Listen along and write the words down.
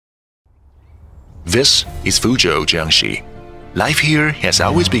This is Fuzhou, Jiangxi. Life here has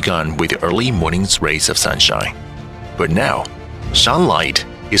always begun with the early morning's rays of sunshine. But now, sunlight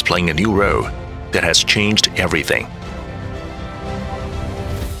is playing a new role that has changed everything.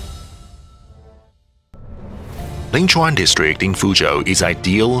 Linchuan district in Fuzhou is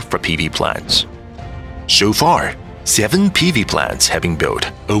ideal for PV plants. So far, 7 PV plants have been built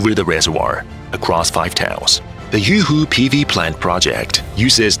over the reservoir across 5 towns. The Yuhu PV plant project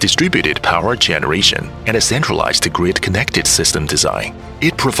uses distributed power generation and a centralized grid-connected system design.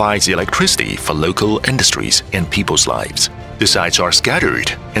 It provides electricity for local industries and people's lives. The sites are scattered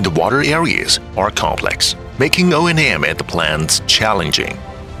and the water areas are complex, making O&M at the plants challenging.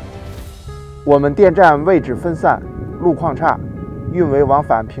 我们电站位置分散，路况差，运维往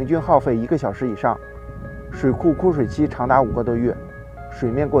返平均耗费1个小时以上，水库枯水期长达5个多月，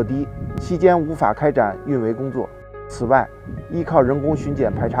水面过低，期间无法开展运维工作。此外，依靠人工巡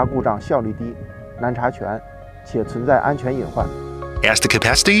检排查故障效率低，难查全，且存在安全隐患。 As the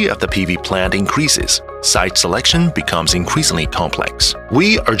capacity of the PV plant increases, site selection becomes increasingly complex.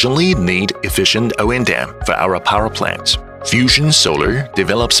 We urgently need efficient O&M for our power plants. Fusion Solar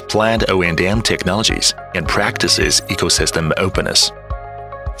develops plant O&M technologies and practices ecosystem openness.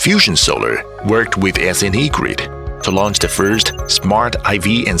 Fusion Solar worked with SNEGRID to launch the first smart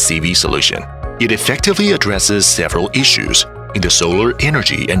IV and CV solution. It effectively addresses several issues in the solar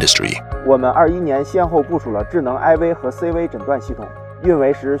energy industry. 我们21年先后部署了智能 IV 和 CV 诊断系统，运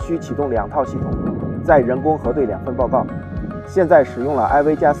维时需启动2套系统，再人工核对2份报告。现在使用了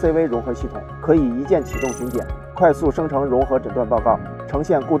IV 加 CV 融合系统，可以一键启动巡检，快速生成融合诊断报告，呈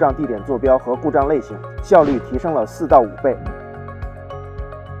现故障地点坐标和故障类型，效率提升了4到5倍。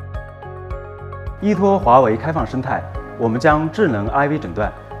依托华为开放生态，我们将智能 IV 诊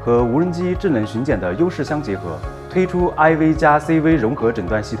断和无人机智能巡检的优势相结合，推出 IV 加 CV 融合诊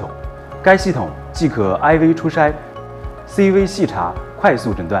断系统。该系统既可 IV 初筛、CV 细查、快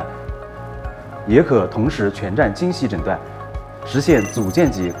速诊断，也可同时全站精细诊断，实现组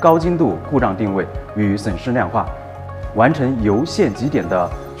件级高精度故障定位与损失量化，完成由线及点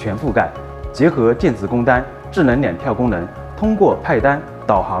的全覆盖。结合电子工单、智能链跳功能，通过派单、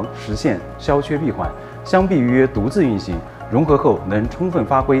导航实现消缺闭环，相比于独自运行。 融合后能充分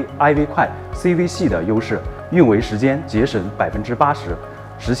发挥 IV 快、CV 细的优势，运维时间节省80%，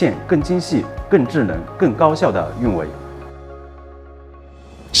实现更精细、更智能、更高效的运维。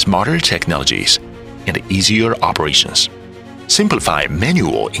Smarter technologies and easier operations. Simplify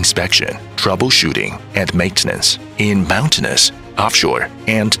manual inspection, troubleshooting, and maintenance in mountainous, offshore,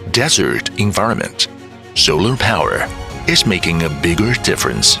 and desert environment. Solar power is making a bigger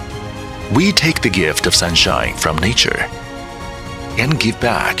difference. We take the gift of sunshine from nature and give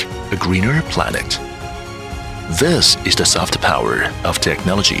back a greener planet. This is the soft power of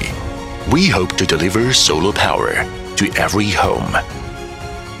technology. We hope to deliver solar power to every home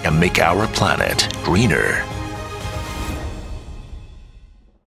and make our planet greener.